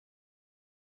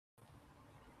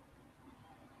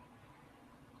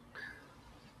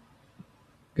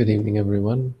Good evening,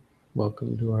 everyone.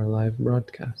 Welcome to our live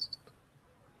broadcast.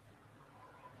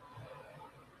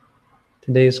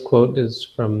 Today's quote is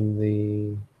from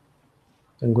the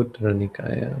Anguttara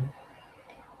Nikaya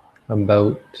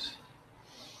about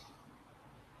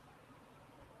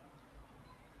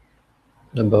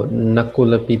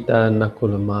Nakula Pita,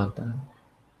 Nakula Mata.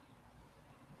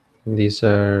 These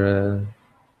are a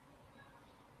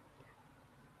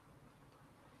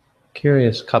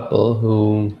curious couple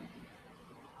who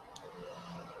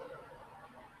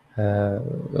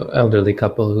elderly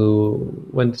couple who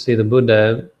went to see the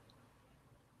Buddha,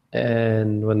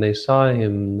 and when they saw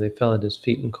him, they fell at his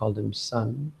feet and called him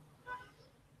son,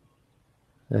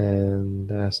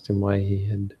 and asked him where he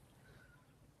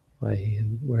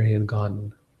had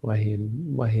gone, why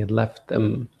he had left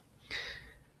them.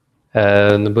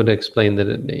 And the Buddha explained that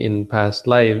in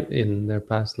their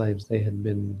past lives, they had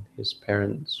been his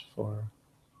parents for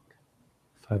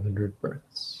 500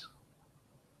 births.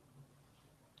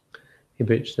 He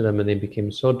preached to them, and they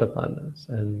became Sotapannas.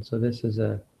 And so this is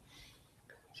a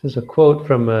quote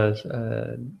from a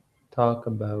talk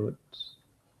about.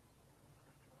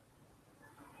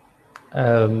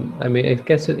 I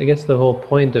guess the whole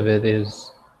point of it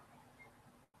is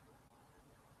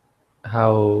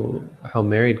how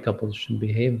married couples should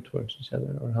behave towards each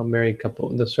other, or how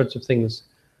the sorts of things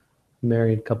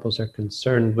married couples are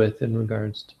concerned with in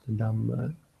regards to the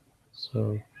Dhamma.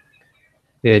 So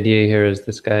the idea here is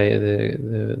this guy, the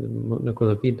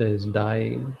Nakula Pita, is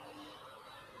dying,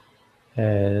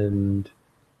 and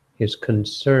his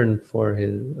concern for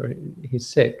he's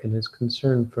sick, and his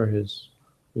concern for his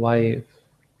wife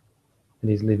that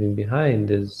he's leaving behind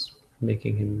is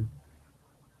making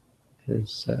the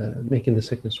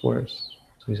sickness worse.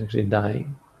 So he's actually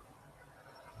dying.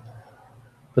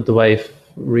 But the wife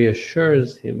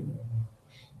reassures him,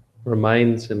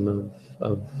 reminds him of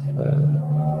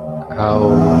how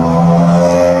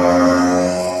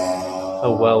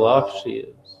well off she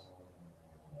is,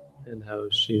 and how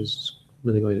she's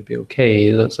really going to be okay.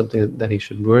 It's not something that he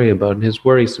should worry about. And his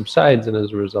worry subsides, and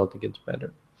as a result, it gets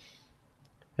better.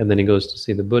 And then he goes to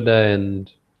see the Buddha, and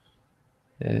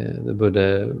the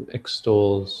Buddha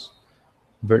extols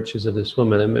virtues of this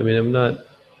woman. It's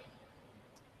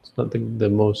not the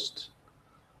most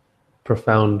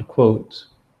profound quote,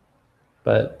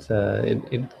 but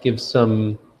it gives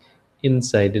some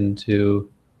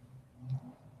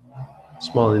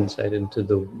small insight into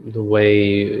the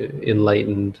way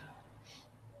enlightened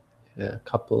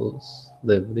couples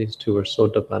live. These two are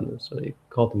Sotapannas, so they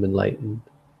call them enlightened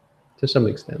to some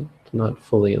extent, not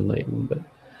fully enlightened, but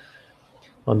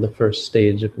on the first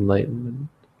stage of enlightenment.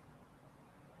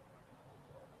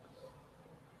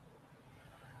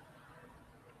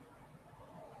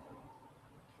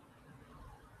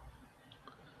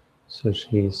 So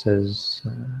she says,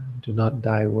 do not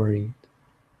die worried.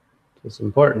 It's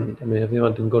important. If you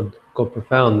want to go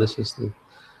profound, this is the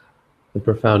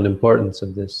profound importance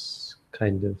of this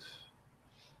kind of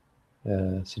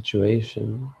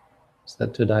situation. Is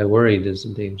that to die worried is a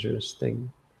dangerous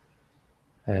thing.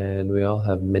 And we all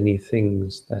have many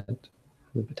things that have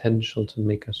the potential to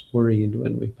make us worried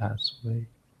when we pass away.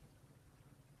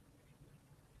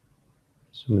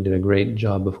 Someone did a great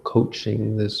job of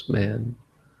coaching this man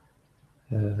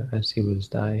as he was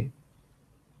dying,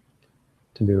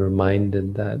 to be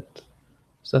reminded that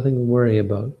there's nothing to worry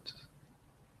about.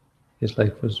 His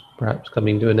life was perhaps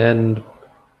coming to an end,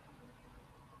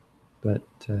 but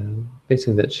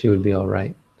basically that she would be all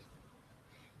right,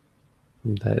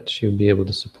 that she would be able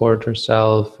to support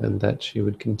herself, and that she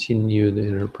would continue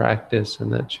in her practice, and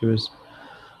that she was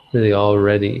really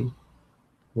already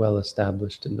well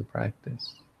established in the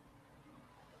practice.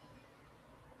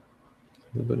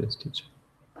 The Buddha's teaching.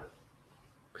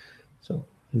 So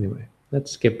anyway,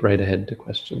 let's skip right ahead to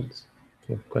questions. If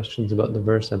you have questions about the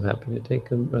verse, I'm happy to take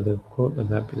them, or the quote, I'm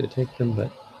happy to take them, but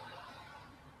I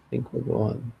think we'll go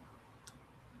on.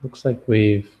 Looks like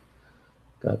we've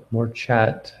got more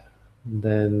chat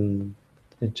than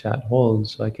the chat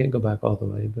holds, so I can't go back all the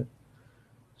way, but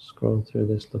scroll through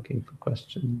this looking for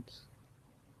questions.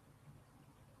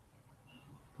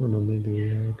 Oh no, maybe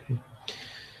we are okay.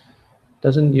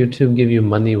 Doesn't YouTube give you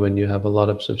money when you have a lot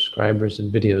of subscribers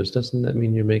and videos? Doesn't that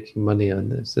mean you're making money on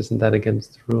this? Isn't that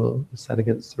against the rule? Is that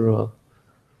against the rule?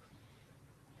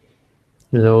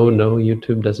 No,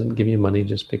 YouTube doesn't give you money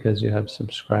just because you have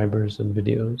subscribers and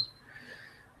videos.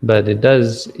 But it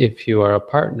does if you are a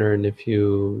partner and if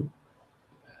you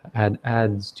add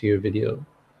ads to your video.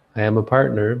 I am a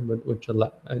partner, but which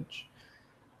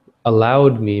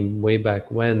allowed me way back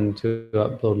when to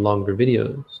upload longer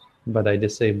videos, but I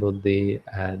disabled the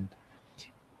ad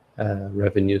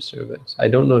revenue service. I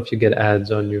don't know if you get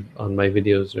ads on my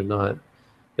videos or not,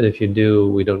 but if you do,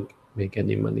 we don't make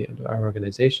any money. Our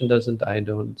organization doesn't. I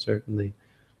don't, certainly.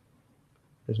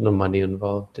 There's no money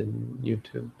involved in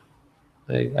YouTube.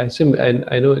 I assume,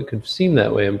 I know it could seem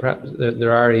that way, and perhaps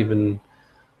there are even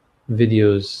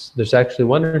videos. There's actually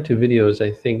 1 or 2 videos,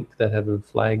 I think, that have been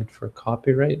flagged for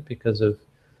copyright because of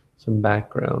some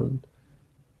background.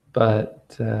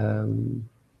 But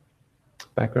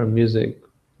background music,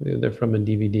 they're from a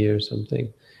DVD or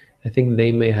something. I think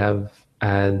they may have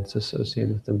ads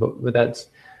associated with them, but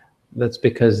that's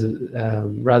because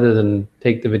rather than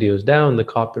take the videos down, the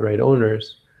copyright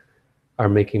owners are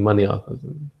making money off of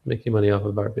them, making money off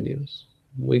of our videos.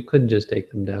 We could just take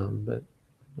them down, but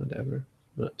whatever,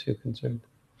 I'm not too concerned.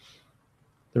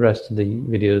 The rest of the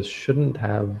videos shouldn't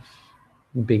have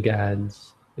big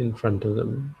ads in front of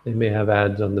them. They may have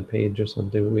ads on the page or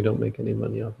something, but we don't make any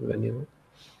money off of any of it.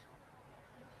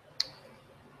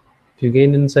 If you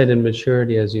gain insight and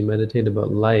maturity as you meditate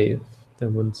about life,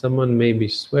 then when someone maybe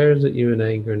swears at you in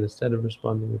anger, and instead of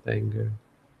responding with anger,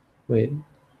 wait,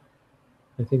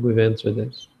 I think we've answered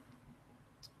this.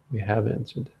 We have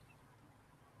answered it.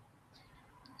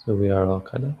 So we are all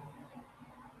caught up.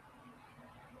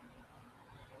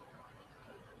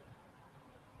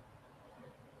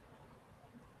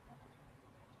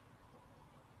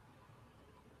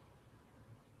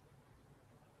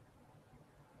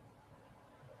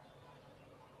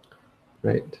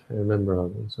 Right, I remember all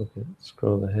these. Okay,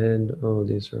 scroll ahead. Oh,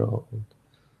 these are all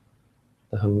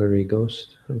the Hungary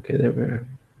ghost. Okay, there we are.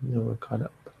 Now we're caught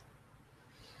up.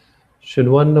 Should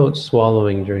one note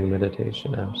swallowing during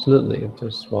meditation? Absolutely. If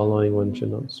there's swallowing, one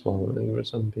should note swallowing. For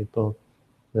some people,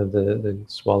 the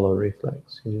swallow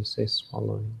reflex, you just say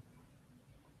swallowing.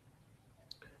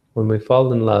 When we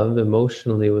fall in love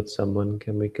emotionally with someone,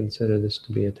 can we consider this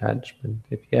to be attachment?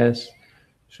 If yes,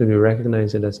 should we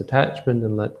recognize it as attachment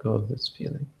and let go of this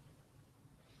feeling?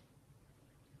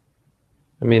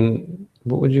 I mean,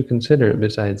 what would you consider it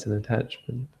besides an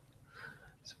attachment?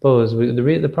 Suppose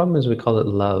the problem is we call it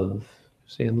love.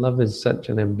 See, and love is such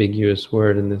an ambiguous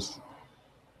word in this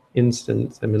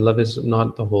instance. I mean, love is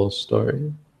not the whole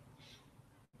story.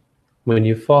 When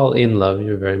you fall in love,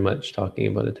 you're very much talking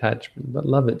about attachment, but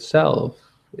love itself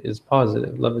is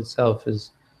positive. Love itself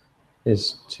is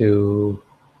to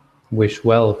wish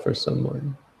well for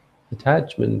someone.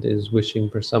 Attachment is wishing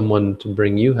for someone to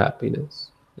bring you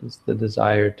happiness. It's the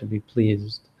desire to be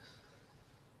pleased.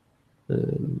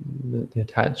 The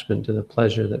attachment to the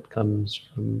pleasure that comes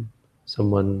from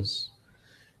someone's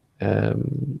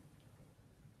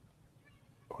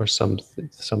or some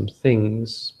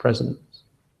things presence.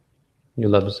 You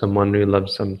love someone, or you love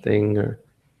something, or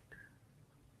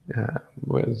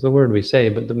well, it's the word we say,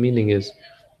 but the meaning is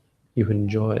you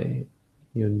enjoy.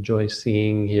 You enjoy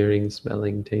seeing, hearing,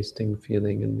 smelling, tasting,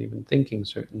 feeling, and even thinking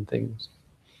certain things.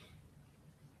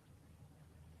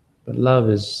 But love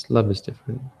is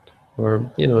different.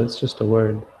 Or, it's just a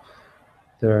word.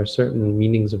 There are certain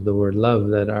meanings of the word love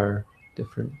that are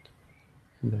different.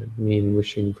 That mean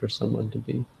wishing for someone to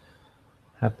be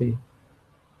happy.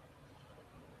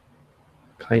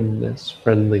 Kindness,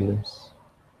 friendliness.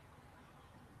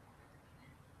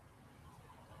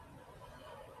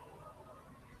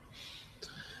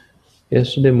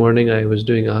 Yesterday morning I was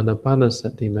doing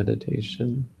Anapanasati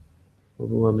meditation.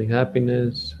 Overwhelming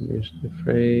happiness, I'm usually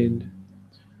afraid.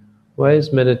 Why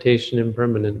is meditation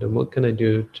impermanent, and what can I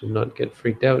do to not get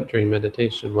freaked out during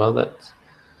meditation? Well,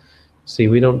 see,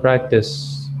 we don't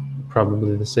practice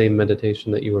probably the same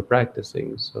meditation that you were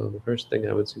practicing. So the first thing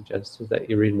I would suggest is that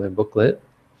you read my booklet.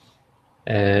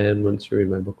 And once you read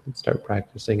my booklet, start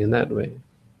practicing in that way.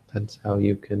 That's how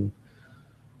you can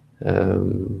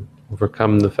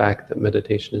overcome the fact that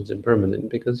meditation is impermanent,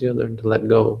 because you learn to let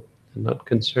go and not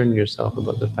concern yourself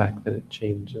about the fact that it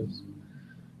changes.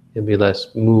 You'll be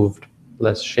less moved,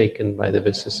 less shaken by the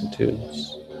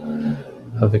vicissitudes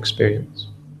of experience.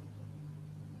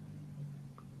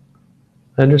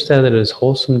 I understand that it is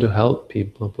wholesome to help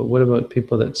people, but what about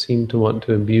people that seem to want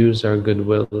to abuse our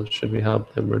goodwill? Should we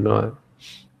help them or not?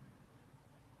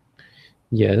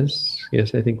 Yes,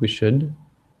 I think we should.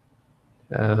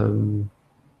 I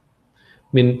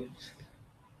mean,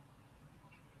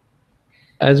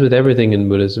 as with everything in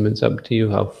Buddhism, it's up to you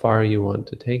how far you want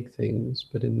to take things.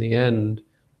 But in the end,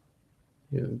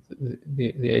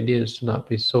 the idea is to not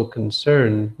be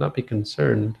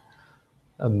concerned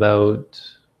about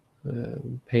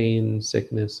pain,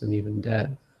 sickness, and even death.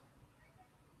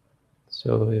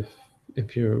 So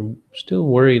if you're still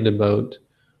worried about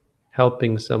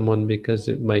helping someone because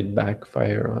it might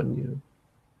backfire on you,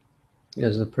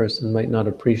 because the person might not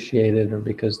appreciate it, or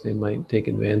because they might take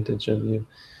advantage of you,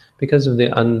 because of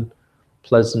the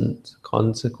unpleasant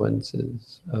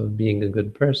consequences of being a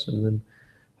good person. And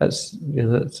that's,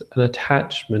 that's an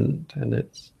attachment, and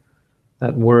it's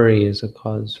that worry is a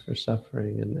cause for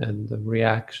suffering, and the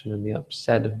reaction and the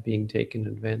upset of being taken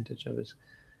advantage of is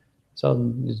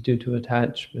due to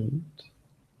attachment.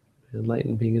 An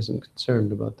enlightened being isn't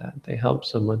concerned about that. They help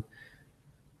someone,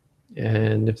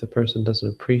 and if the person doesn't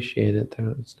appreciate it,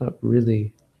 it's not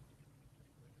really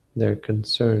their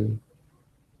concern.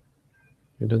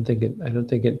 I don't think it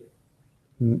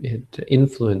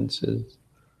influences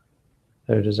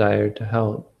their desire to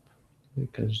help,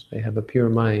 because they have a pure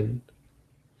mind.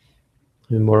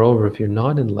 And moreover, if you're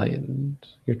not enlightened,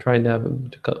 you're trying to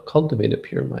cultivate a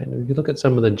pure mind. If you look at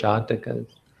some of the Jatakas,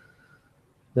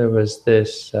 there was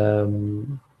this. I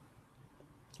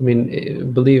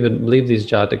mean, believe these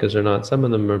Jatakas or not, some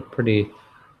of them are pretty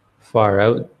far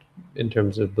out in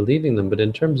terms of believing them, but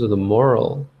in terms of the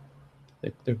moral,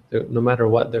 like they're, no matter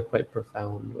what, they're quite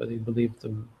profound, whether you believe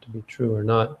them to be true or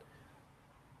not.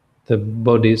 The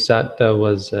Bodhisattva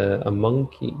was a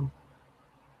monkey,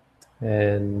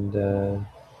 and this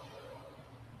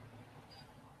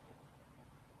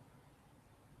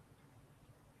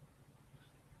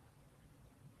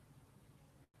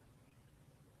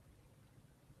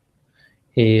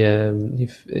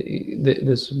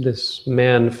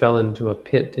man fell into a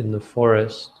pit in the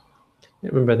forest. I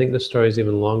remember, I think the story is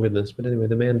even longer than this, but anyway,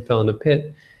 the man fell in a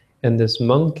pit, and this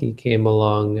monkey came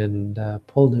along and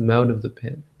pulled him out of the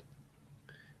pit.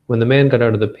 When the man got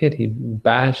out of the pit, he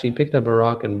picked up a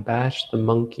rock and bashed the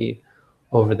monkey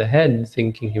over the head,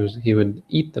 thinking he would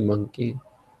eat the monkey.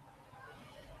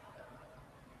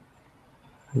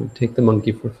 He would take the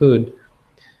monkey for food.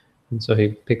 And so he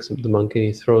picks up the monkey,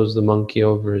 he throws the monkey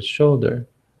over his shoulder.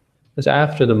 It's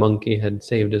after the monkey had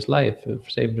saved his life, it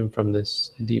saved him from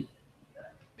this deep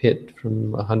pit,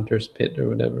 from a hunter's pit or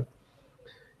whatever.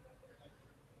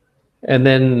 And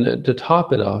then to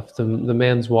top it off, the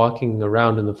man's walking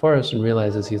around in the forest and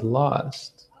realizes he's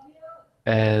lost.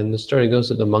 And the story goes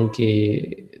that the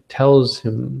monkey tells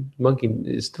him, the monkey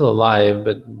is still alive,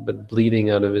 but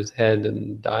bleeding out of his head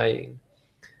and dying.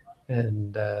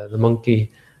 And the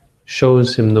monkey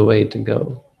shows him the way to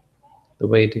go, the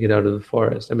way to get out of the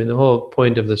forest. I mean, the whole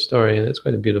point of the story, and it's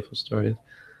quite a beautiful story,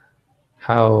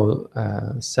 how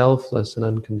selfless and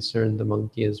unconcerned the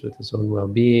monkey is with his own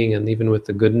well-being, and even with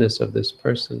the goodness of this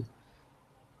person.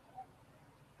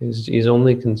 He's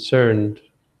only concerned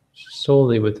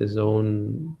solely with his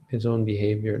own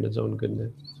behavior and his own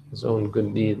goodness, his own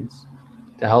good deeds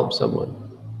to help someone.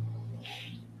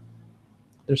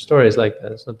 There's stories like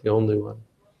that. It's not the only one.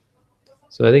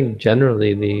 So I think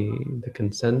generally the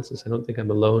consensus, I don't think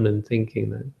I'm alone in thinking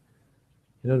that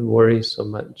you don't worry so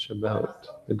much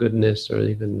about the goodness or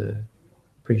even the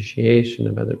appreciation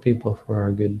of other people for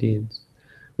our good deeds.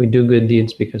 We do good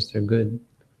deeds because they're good.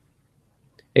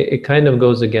 It kind of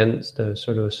goes against a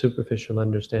sort of a superficial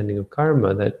understanding of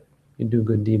karma, that you do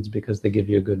good deeds because they give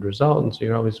you a good result, and so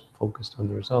you're always focused on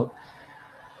the result.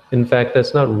 In fact,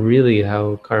 that's not really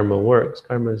how karma works.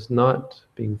 Karma is not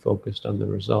being focused on the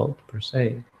result per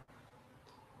se,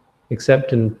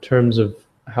 except in terms of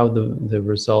how the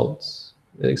results,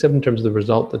 except in terms of the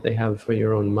result that they have for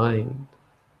your own mind.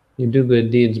 You do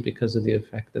good deeds because of the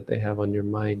effect that they have on your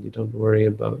mind. You don't worry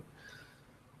about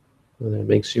whether it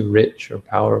makes you rich or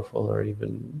powerful, or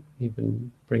even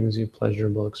brings you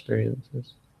pleasurable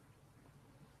experiences.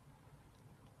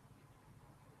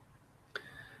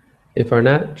 If our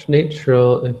nature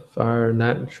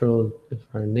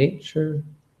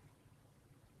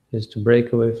is to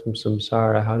break away from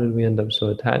samsara, how did we end up so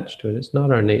attached to it? It's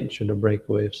not our nature to break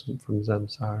away from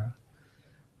samsara.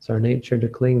 It's our nature to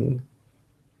cling,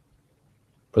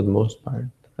 for the most part.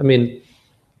 I mean,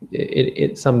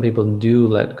 some people do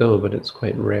let go, but it's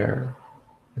quite rare.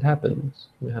 It happens.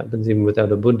 It happens even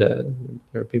without a Buddha.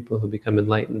 There are people who become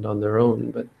enlightened on their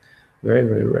own, but very,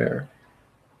 very rare.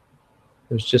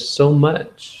 There's just so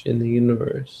much in the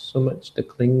universe, so much to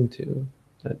cling to,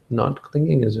 that not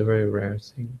clinging is a very rare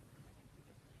thing.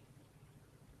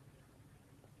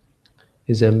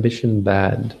 Is ambition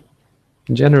bad?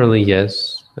 Generally,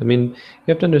 yes. I mean, you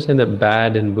have to understand that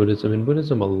bad in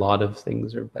Buddhism, a lot of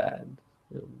things are bad.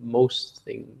 Most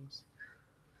things.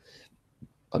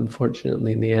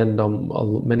 Unfortunately, in the end,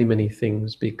 many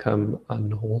things become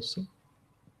unwholesome.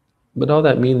 But all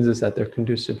that means is that they're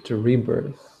conducive to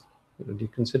rebirth. Do you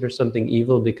consider something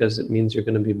evil because it means you're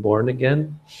going to be born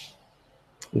again?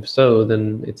 If so,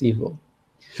 then it's evil.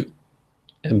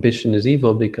 Ambition is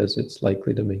evil because it's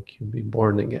likely to make you be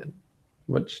born again.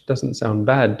 which doesn't sound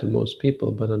bad to most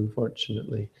people, but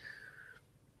unfortunately,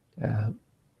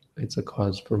 it's a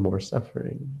cause for more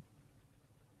suffering.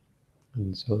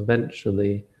 And so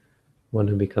eventually, one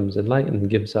who becomes enlightened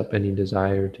gives up any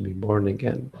desire to be born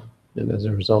again. And as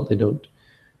a result, they don't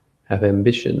have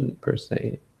ambition per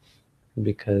se,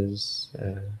 because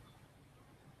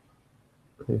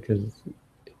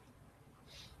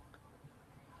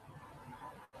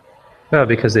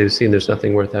they've seen there's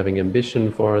nothing worth having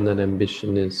ambition for, and that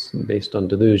ambition is based on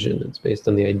delusion. It's based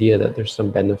on the idea that there's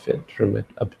some benefit from it,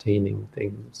 obtaining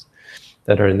things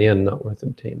that are in the end not worth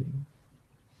obtaining.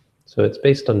 So it's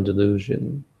based on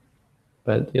delusion.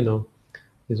 But,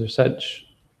 these are such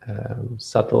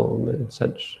subtle and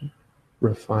such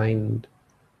refined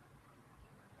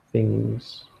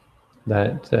things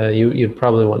that you'd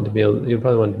probably want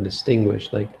to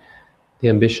distinguish, like the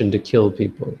ambition to kill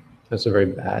people. That's a very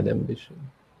bad ambition.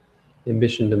 The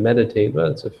ambition to meditate, well,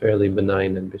 it's a fairly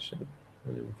benign ambition.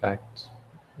 And in fact,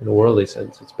 in a worldly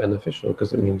sense, it's beneficial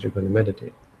because it means you're going to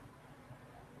meditate.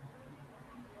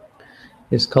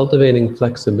 Is cultivating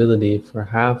flexibility for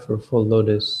half or full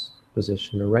lotus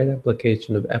position a right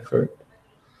application of effort,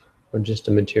 or just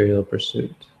a material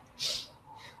pursuit?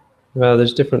 Well,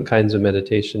 there's different kinds of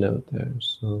meditation out there.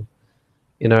 So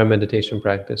in our meditation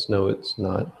practice, no, it's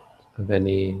not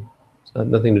nothing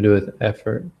to do with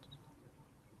effort.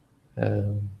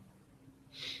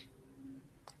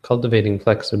 Cultivating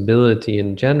flexibility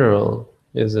in general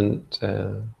isn't,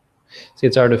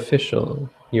 it's artificial.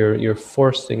 You're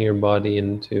forcing your body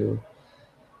into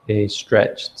a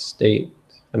stretched state.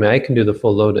 I mean, I can do the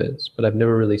full lotus, but I've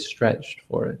never really stretched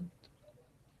for it,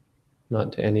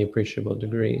 not to any appreciable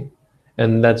degree.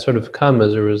 And that's sort of come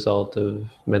as a result of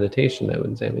meditation, I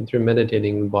would say. I mean, through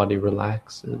meditating, the body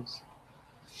relaxes,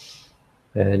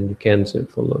 and you can sit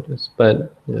full lotus.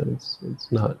 But it's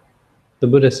not. The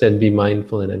Buddha said, "Be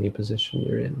mindful in any position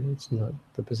you're in." It's not.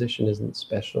 The position isn't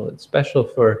special. It's special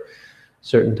for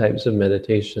certain types of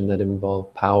meditation that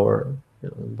involve power,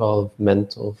 involve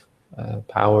mental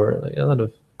power, like a lot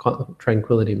of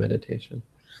tranquility meditation.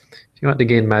 If you want to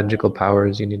gain magical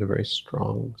powers, you need a very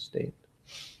strong state.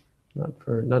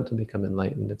 Not to become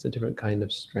enlightened. It's a different kind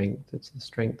of strength. It's the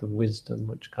strength of wisdom,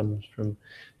 which comes from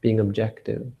being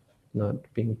objective, not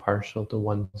being partial to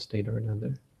one state or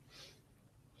another.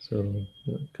 So,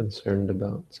 not concerned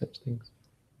about such things.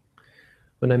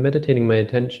 When I'm meditating, my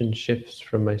attention shifts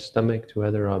from my stomach to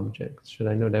other objects. Should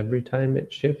I note every time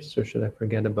it shifts, or should I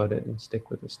forget about it and stick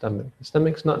with the stomach? The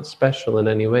stomach's not special in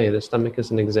any way. The stomach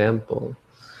is an example.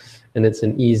 And it's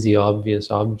an easy, obvious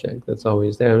object that's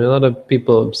always there. I mean, a lot of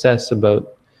people obsess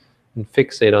about and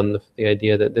fixate on the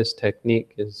idea that this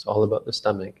technique is all about the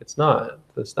stomach. It's not.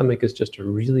 The stomach is just a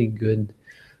really good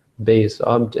base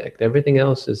object. Everything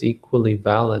else is equally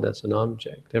valid as an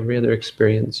object, every other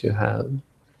experience you have.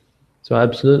 So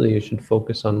absolutely, you should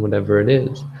focus on whatever it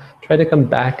is. Try to come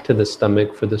back to the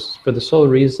stomach for the sole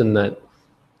reason that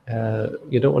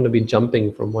you don't want to be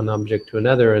jumping from one object to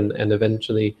another and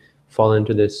eventually fall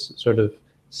into this sort of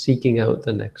seeking out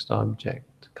the next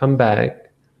object. Come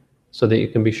back so that you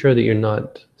can be sure that you're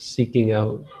not seeking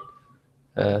out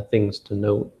things to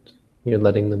note. You're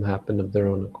letting them happen of their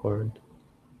own accord.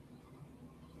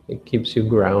 It keeps you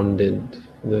grounded.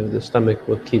 The stomach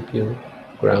will keep you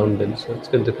grounded, so it's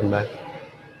good to come back.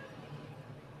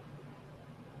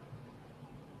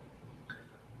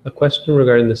 A question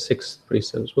regarding the sixth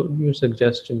precepts. What would your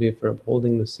suggestion be for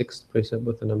upholding the sixth precept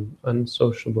with an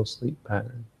unsociable sleep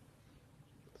pattern?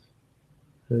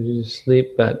 You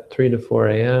sleep at 3 to 4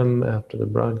 a.m. after the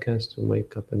broadcast and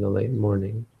wake up in the late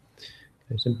morning.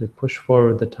 I simply push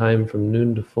forward the time from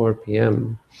noon to 4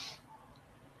 p.m.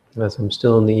 as I'm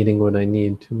still only eating what I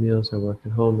need. 2 meals I work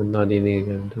at home and not eating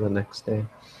again until the next day.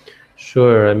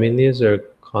 Sure, I mean, these are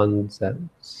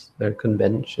concepts, they're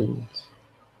conventions.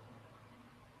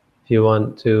 If you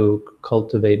want to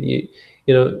cultivate,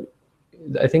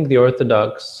 I think the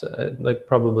orthodox, like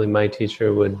probably my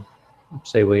teacher would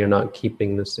say, well, you're not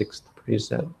keeping the sixth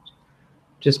precept,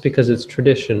 just because it's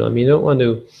tradition. I mean, you don't want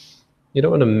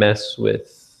to mess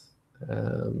with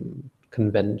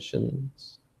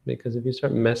conventions, because if you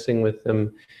start messing with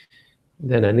them,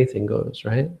 then anything goes,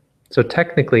 right? So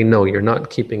technically, no, you're not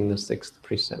keeping the sixth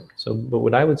precept. But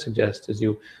what I would suggest is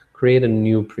you create a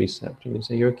new precept, and you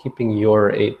say you're keeping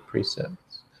your 8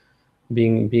 precepts,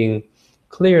 being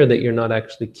clear that you're not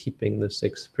actually keeping the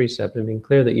sixth precept, and being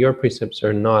clear that your precepts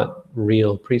are not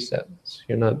real precepts.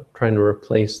 You're not trying to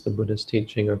replace the Buddha's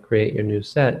teaching or create your new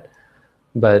set,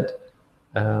 but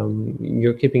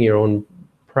you're keeping your own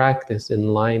practice in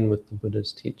line with the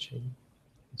Buddha's teaching.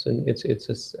 So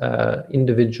it's an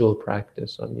individual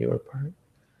practice on your part.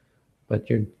 but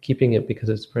you're keeping it because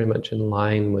it's very much in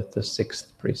line with the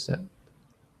sixth precept.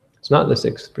 It's not the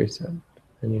sixth precept,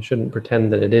 and you shouldn't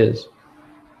pretend that it is.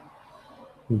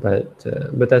 But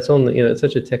that's only, it's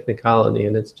such a technicality,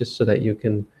 and it's just so that you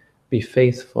can be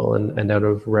faithful and out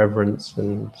of reverence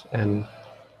and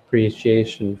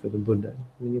appreciation for the Buddha.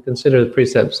 I mean, you consider the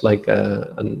precepts like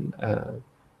a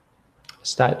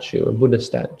statue, a Buddha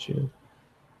statue.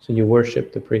 So you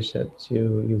worship the precepts,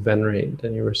 you venerate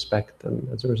and you respect them.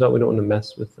 As a result, we don't want to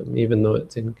mess with them, even though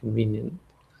it's inconvenient.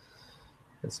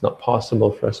 It's not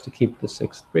possible for us to keep the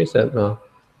sixth precept. No,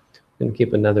 we can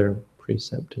keep another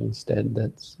precept instead.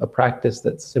 That's a practice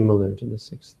that's similar to the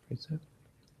sixth precept.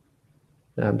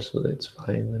 Absolutely, it's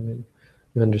fine. I mean,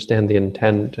 you understand the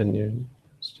intent, and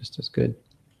it's just as good.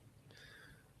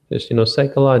 Just,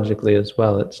 psychologically as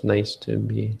well, it's nice to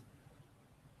be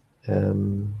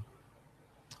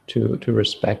to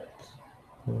respect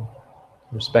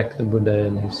the Buddha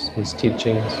and his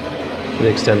teachings to the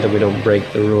extent that we don't break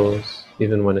the rules,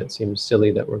 even when it seems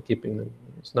silly that we're keeping them.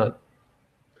 It's not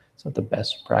the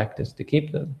best practice to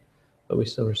keep them, but we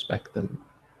still respect them.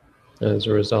 And as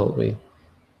a result,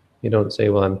 you don't say,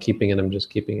 well, I'm keeping it, I'm just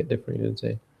keeping it different. You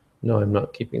say, no, I'm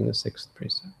not keeping the sixth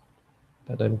precept,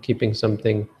 but I'm keeping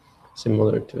something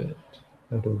similar to it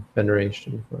out of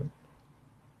veneration for it.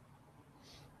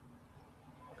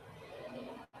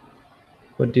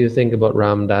 What do you think about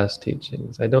Ram Dass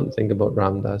teachings? I don't think about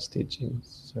Ram Dass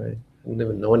teachings. Sorry, I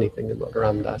never know anything about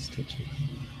Ram Dass teachings.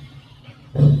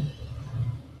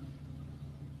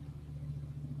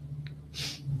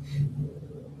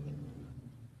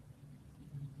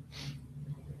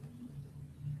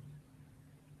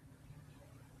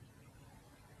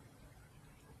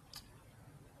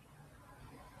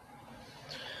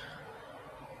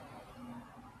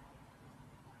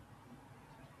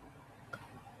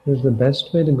 Is the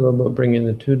best way to go about bringing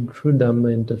the true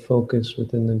Dhamma into focus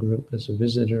within the group as a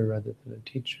visitor rather than a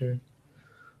teacher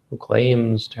who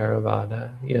claims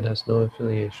Theravada, yet has no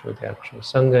affiliation with the actual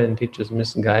Sangha and teaches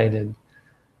misguided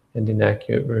and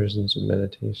inaccurate versions of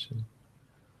meditation?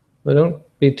 Well,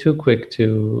 don't be too quick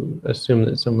to assume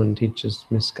that someone teaches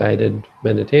misguided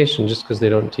meditation just because they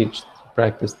don't teach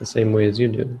practice the same way as you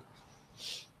do.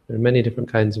 There are many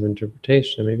different kinds of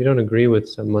interpretation. I mean, if you don't agree with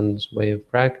someone's way of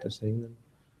practicing, then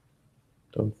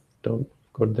don't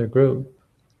go to their group.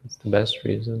 It's the best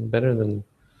reason, better than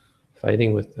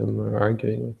fighting with them or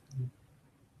arguing with them.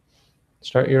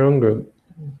 Start your own group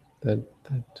that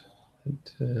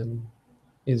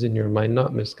is in your mind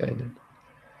not misguided.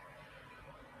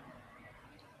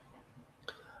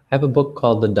 I have a book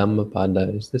called the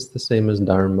Dhammapada. Is this the same as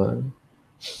Dharma?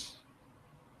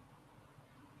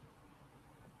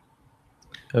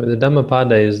 The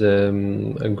Dhammapada is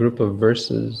a group of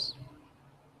verses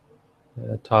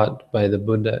taught by the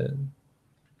Buddha,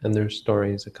 and there are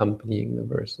stories accompanying the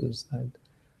verses that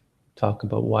talk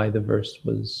about why the verse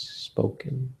was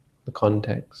spoken, the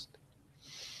context.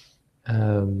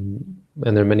 And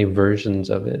there are many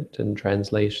versions of it and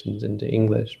translations into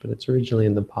English, but it's originally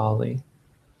in the Pali.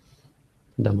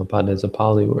 Dhammapada is a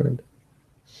Pali word.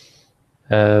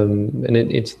 And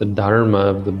it's the Dharma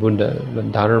of the Buddha,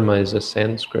 but Dharma is a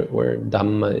Sanskrit word,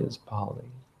 Dhamma is Pali.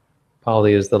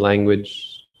 Pali is the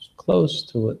language close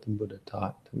to what the Buddha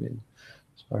taught. I mean,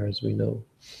 as far as we know.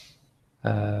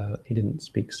 He didn't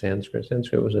speak Sanskrit.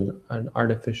 Sanskrit was an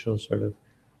artificial sort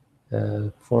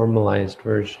of formalized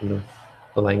version of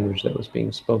the language that was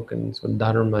being spoken. So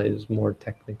Dharma is more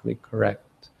technically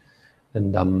correct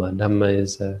than Dhamma. Dhamma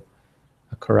is a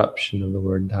corruption of the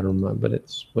word Dharma, but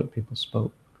it's what people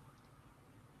spoke.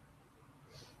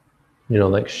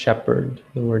 Like shepherd.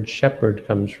 The word shepherd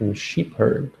comes from sheep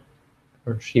herd,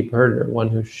 or sheep herder, one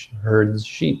who herds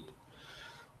sheep.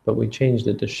 But we changed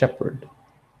it to shepherd.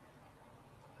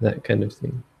 That kind of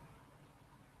thing.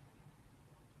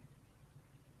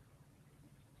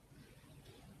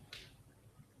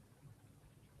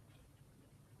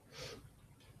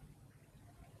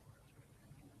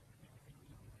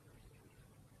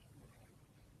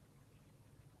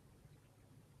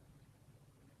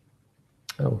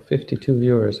 Oh, 52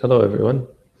 viewers. Hello, everyone.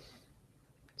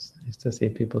 It's nice to see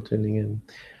people tuning in.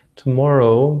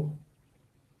 Tomorrow,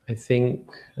 I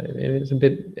think, it's a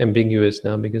bit ambiguous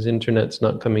now because internet's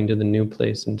not coming to the new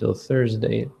place until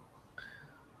Thursday.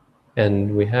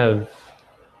 And we have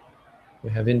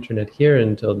internet here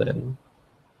until then.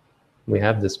 We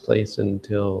have this place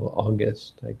until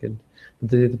August.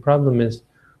 The problem is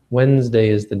Wednesday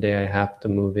is the day I have to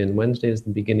move in. Wednesday is the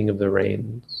beginning of the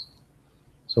rains.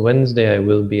 So Wednesday I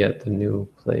will be at the new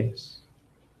place.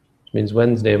 Which means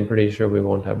Wednesday I'm pretty sure we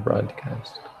won't have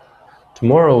broadcast.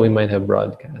 Tomorrow we might have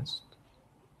broadcast.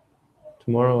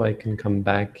 Tomorrow I can come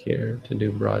back here to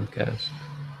do broadcast.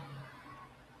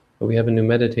 But we have a new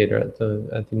meditator at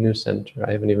the new center.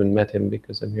 I haven't even met him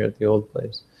because I'm here at the old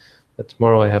place. But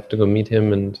tomorrow I have to go meet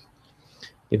him and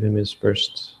give him his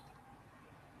first,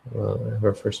 well, I have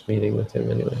our first meeting with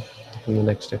him anyway, in the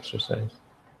next exercise.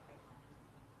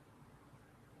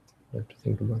 I have to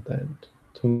think about that.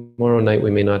 Tomorrow night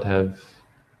we may not have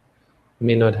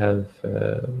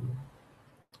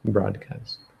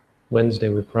broadcast. Wednesday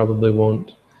we probably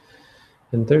won't.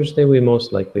 And Thursday we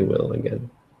most likely will again.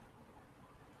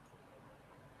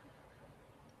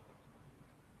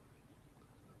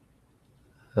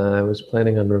 I was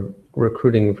planning on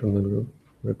recruiting from the group.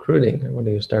 Recruiting? What are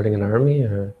you, starting an army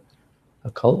or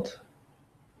a cult?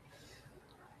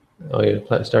 Oh,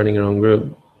 you're starting your own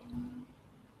group.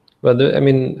 Well, I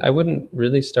mean, I wouldn't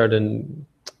really start an,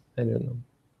 I don't know.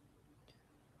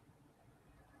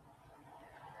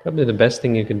 Probably the best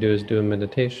thing you can do is do a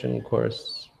meditation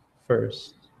course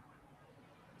first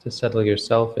to settle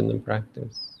yourself in the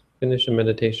practice. Finish a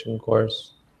meditation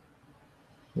course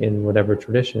in whatever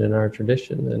tradition, in our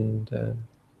tradition, and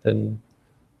then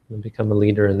become a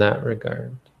leader in that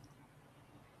regard.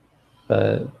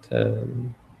 But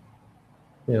you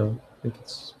know, if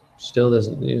it's still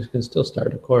doesn't, you can still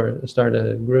start a course, start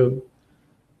a group.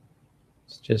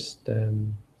 It's just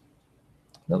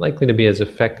not likely to be as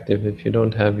effective if you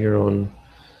don't have your own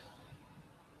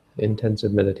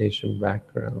intensive meditation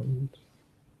background.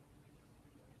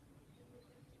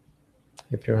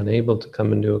 If you're unable to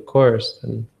come and do a course,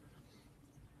 then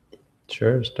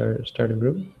sure, start a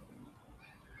group.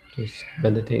 Just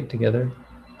meditate together.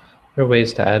 There are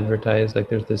ways to advertise, like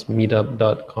there's this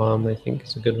meetup.com, I think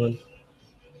is a good one.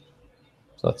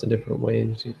 There's lots of different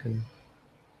ways you can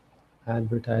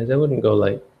advertise. I wouldn't go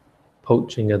like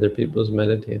poaching other people's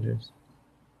meditators.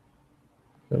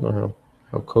 I don't know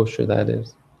how kosher that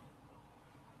is.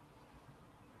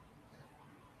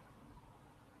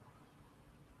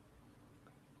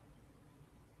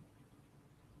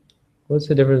 What's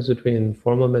the difference between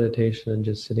formal meditation and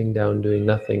just sitting down doing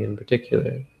nothing in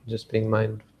particular, just being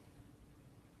mindful?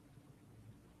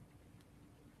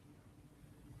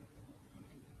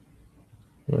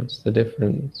 What's the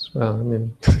difference? Well, I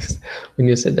mean, when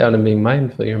you sit down and being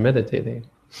mindful, you're meditating.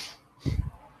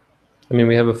 I mean,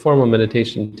 we have a formal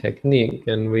meditation technique,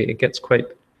 and it gets quite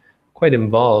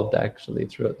involved actually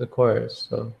throughout the course.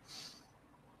 So,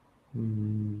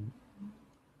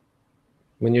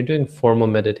 when you're doing formal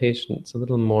meditation, it's a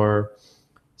little more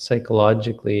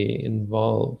psychologically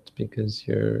involved because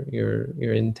you're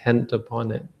intent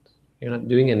upon it. You're not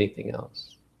doing anything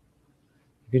else.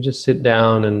 If you just sit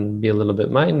down and be a little bit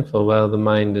mindful, well, the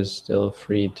mind is still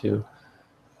free to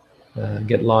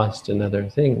get lost in other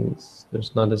things.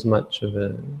 There's not as much of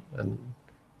a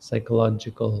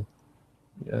psychological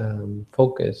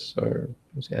focus or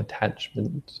say,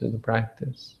 attachment to the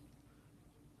practice.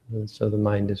 And so the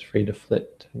mind is free to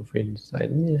flit and free to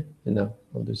decide,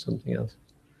 I'll do something else.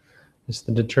 It's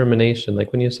the determination.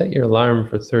 Like when you set your alarm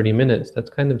for 30 minutes, that's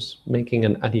kind of making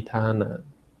an adhitthana.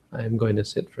 I'm going to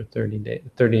sit for 30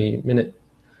 minutes.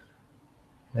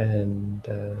 And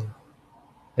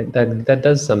that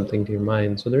does something to your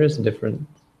mind. So there is a difference.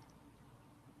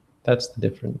 That's the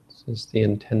difference, is the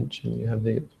intention. You have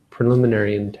the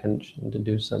preliminary intention to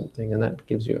do something, and that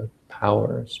gives you a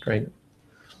power, strength.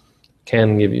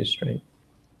 Can give you strength.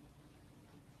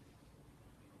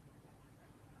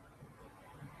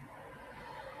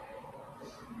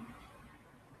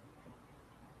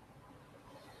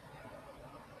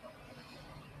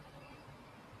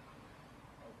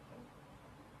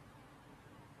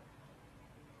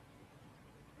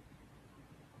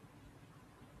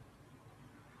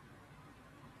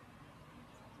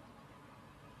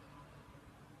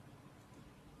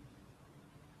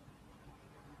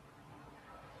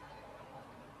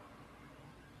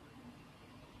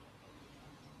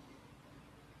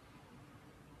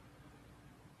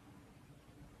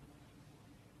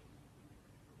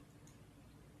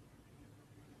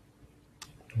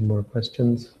 More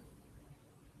questions?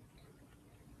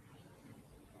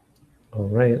 All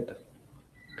right.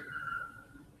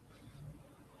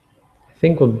 I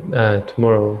think we'll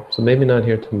tomorrow, so maybe not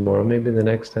here tomorrow, maybe the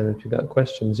next time if you got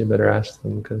questions, you better ask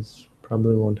them because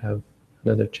probably won't have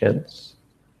another chance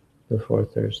before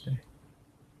Thursday.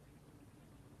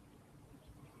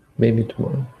 Maybe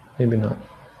tomorrow, maybe not.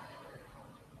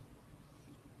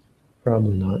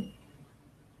 Probably not.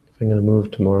 If I'm going to move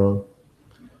tomorrow,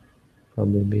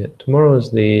 probably be it.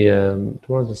 Tomorrow's the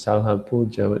Salha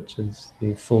Puja, which is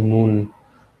the full moon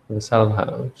of the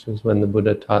Salha, which is when the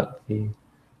Buddha taught the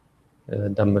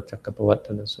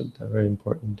Dhammacakkappavattana Sutta, a very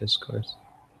important discourse.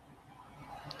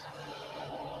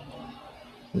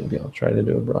 Maybe I'll try to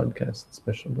do a broadcast,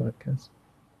 special broadcast.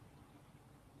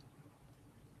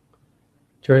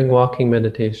 During walking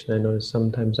meditation, I notice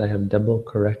sometimes I have double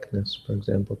correctness. For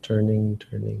example, turning,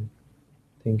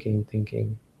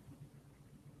 thinking.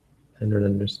 I don't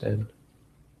understand.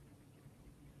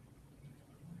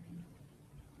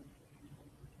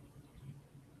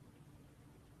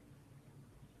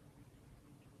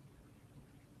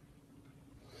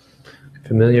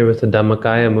 Familiar with the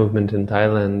Dhammakaya movement in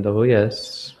Thailand? Oh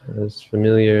yes, as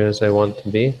familiar as I want to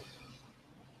be.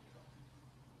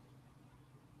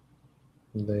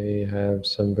 They have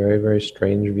some very, very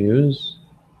strange views.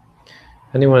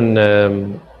 Anyone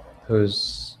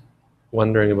who's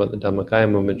wondering about the Dhammakaya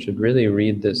movement should really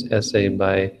read this essay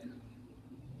by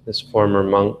this former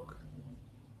monk,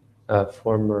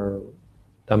 former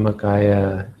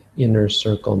Dhammakaya inner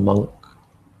circle monk.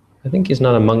 I think he's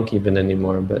not a monk even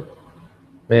anymore, but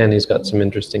man, he's got some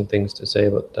interesting things to say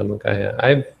about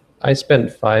Dhammakaya. I spent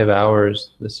 5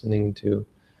 hours listening to.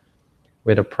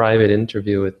 We had a private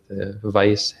interview with the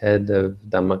vice head of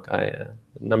Dhammakaya,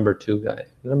 the number 2 guy.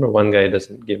 The number 1 guy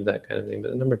doesn't give that kind of thing,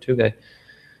 but the number 2 guy,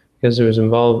 because I was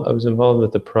involved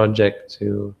with the project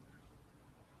to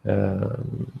do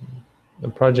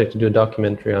a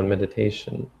documentary on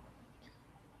meditation.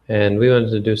 And we wanted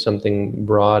to do something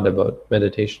broad about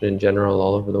meditation in general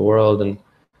all over the world, and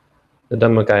the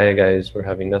Dhammakaya guys were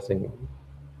having nothing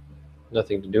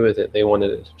to do with it. They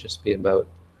wanted it to just be about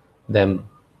them,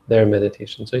 their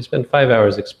meditation. So he spent 5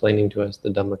 hours explaining to us the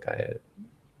Dhammakaya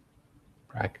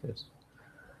practice.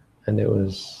 And it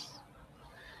was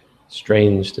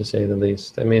strange, to say the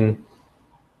least. I mean,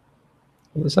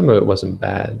 some of it wasn't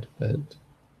bad, but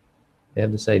they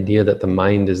have this idea that the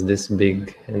mind is this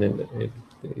big and it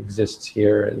exists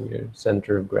here in your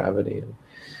center of gravity, and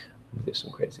do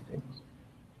some crazy things.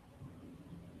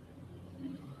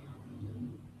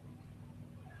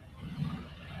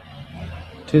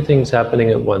 Two things happening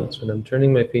at once. When I'm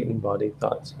turning my feet and body,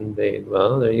 thoughts invade.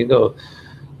 Well, there you go.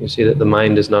 You see that the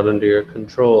mind is not under your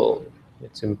control.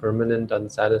 It's impermanent,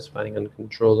 unsatisfying,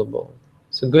 uncontrollable.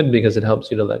 So good because it helps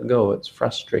you to let go. It's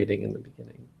frustrating in the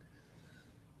beginning.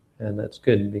 And that's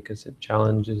good because it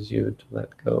challenges you to let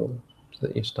go so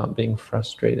that you stop being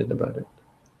frustrated about it.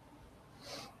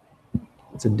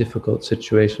 It's a difficult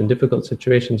situation. Difficult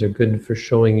situations are good for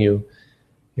showing you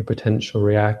your potential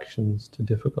reactions to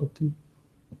difficulty,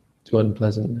 to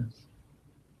unpleasantness.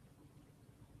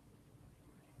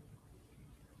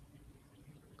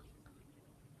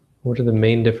 What are the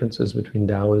main differences between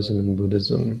Taoism and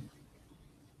Buddhism?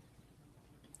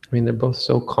 I mean, they're both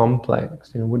so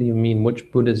complex. You know, what do you mean?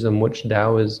 Which Buddhism, which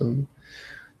Taoism? Do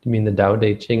you mean the Tao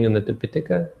Te Ching and the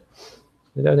Tipitaka?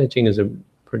 The Tao Te Ching is a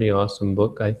pretty awesome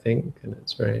book, I think, and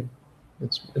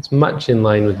it's much in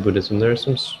line with Buddhism. There are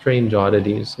some strange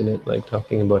oddities in it, like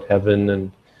talking about heaven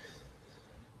and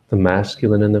the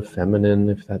masculine and the feminine,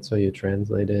 if that's how you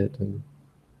translate it. And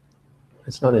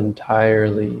it's not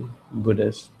entirely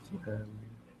Buddhist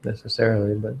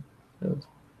necessarily, but it was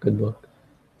a good book.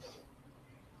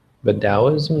 But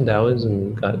Taoism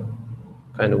got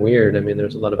kind of weird. I mean,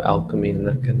 there's a lot of alchemy and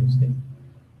that kind of thing.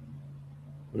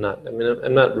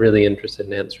 I'm not really interested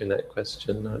in answering that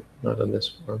question, not on this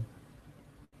forum.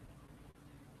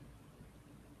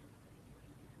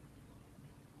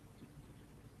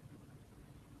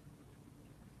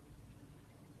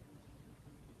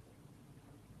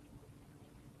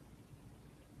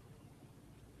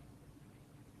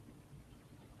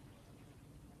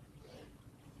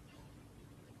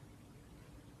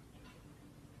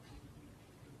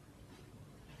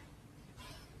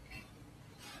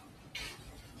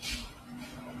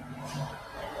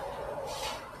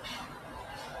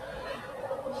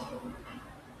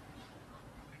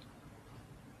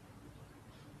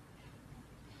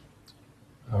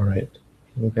 All right.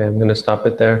 Okay, I'm going to stop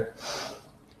it there.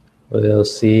 We'll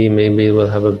see. Maybe we'll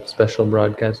have a special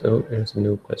broadcast. Oh, there's a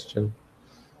new question.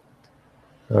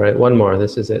 All right, one more.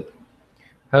 This is it.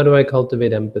 How do I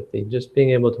cultivate empathy? Just being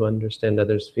able to understand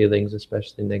others' feelings,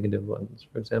 especially negative ones.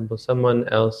 For example, someone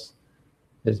else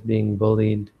is being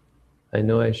bullied. I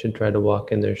know I should try to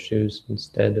walk in their shoes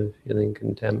instead of feeling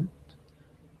contempt.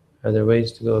 Are there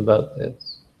ways to go about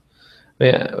this?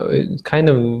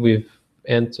 We've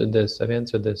answered this. I've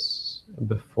answered this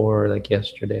before, like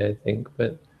yesterday, I think,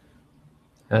 but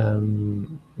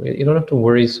you don't have to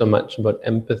worry so much about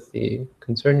empathy.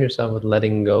 Concern yourself with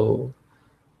letting go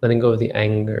of the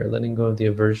anger, letting go of the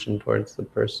aversion towards the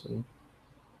person.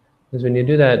 Because when you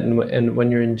do that, and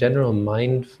when you're in general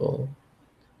mindful,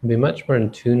 you'll be much more in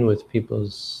tune with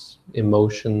people's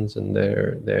emotions and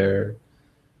their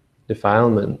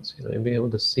defilements. You know, you'll be able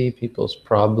to see people's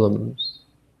problems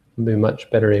You'll be much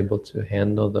better able to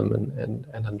handle them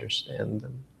and understand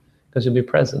them, because you'll be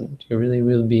present. You really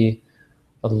will be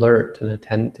alert and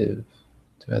attentive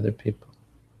to other people.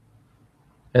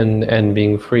 And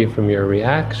being free from your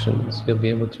reactions, you'll be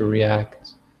able to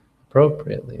react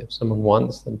appropriately. If someone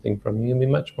wants something from you, you'll be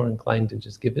much more inclined to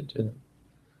just give it to them,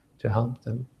 to help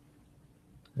them.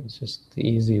 It's just the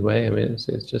easy way. I mean, it's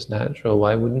just natural.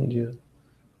 Why wouldn't you?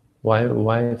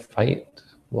 Why fight?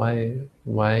 Why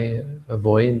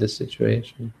avoid the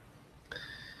situation?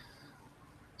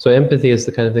 So empathy is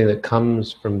the kind of thing that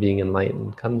comes from being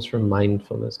enlightened, comes from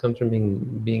mindfulness, comes from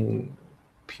being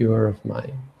pure of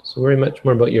mind. So worry much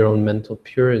more about your own mental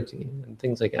purity, and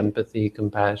things like empathy,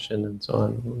 compassion, and so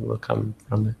on will come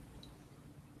from it.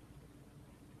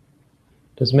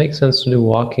 Does it make sense to do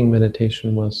walking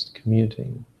meditation whilst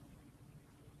commuting?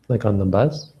 Like on the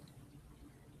bus?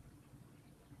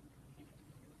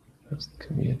 Whilst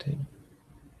commuting.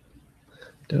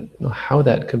 Don't know how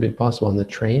that could be possible. On the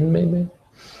train, maybe?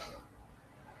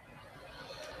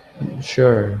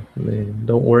 Sure. I mean,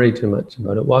 don't worry too much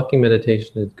about it. Walking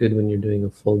meditation is good when you're doing a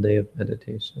full day of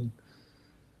meditation.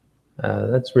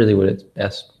 That's really what it's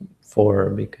best for,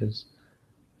 because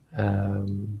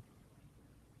you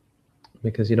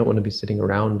don't want to be sitting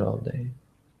around all day.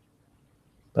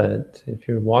 But if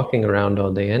you're walking around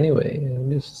all day anyway,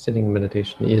 just sitting in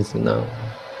meditation is enough.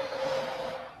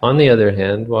 On the other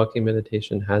hand, walking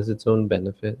meditation has its own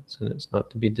benefits, and it's not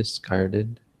to be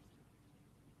discarded.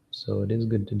 So it is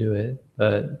good to do it,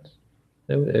 but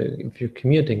if you're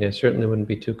commuting, I certainly wouldn't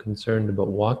be too concerned about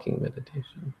walking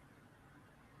meditation.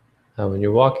 When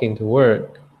you're walking to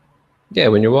work,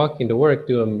 when you're walking to work,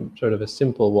 do a sort of a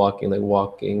simple walking, like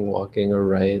walking or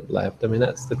right, left. I mean,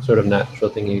 that's the sort of natural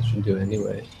thing you should do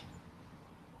anyway.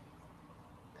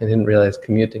 I didn't realize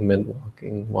commuting meant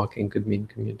walking. Walking could mean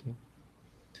commuting.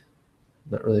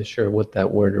 I'm not really sure what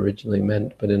that word originally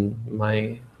meant, but in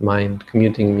my mind,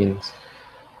 commuting means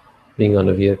being on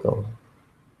a vehicle.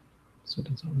 That's what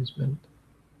it's always meant.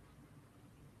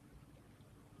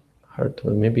 Hard to,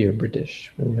 maybe you're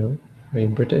British. Are you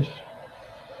British?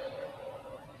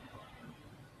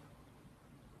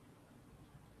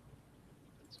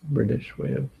 It's a British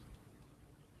way of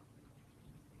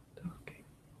talking.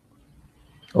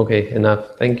 Okay,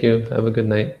 enough. Thank you. Have a good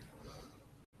night.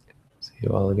 See you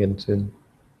all again soon.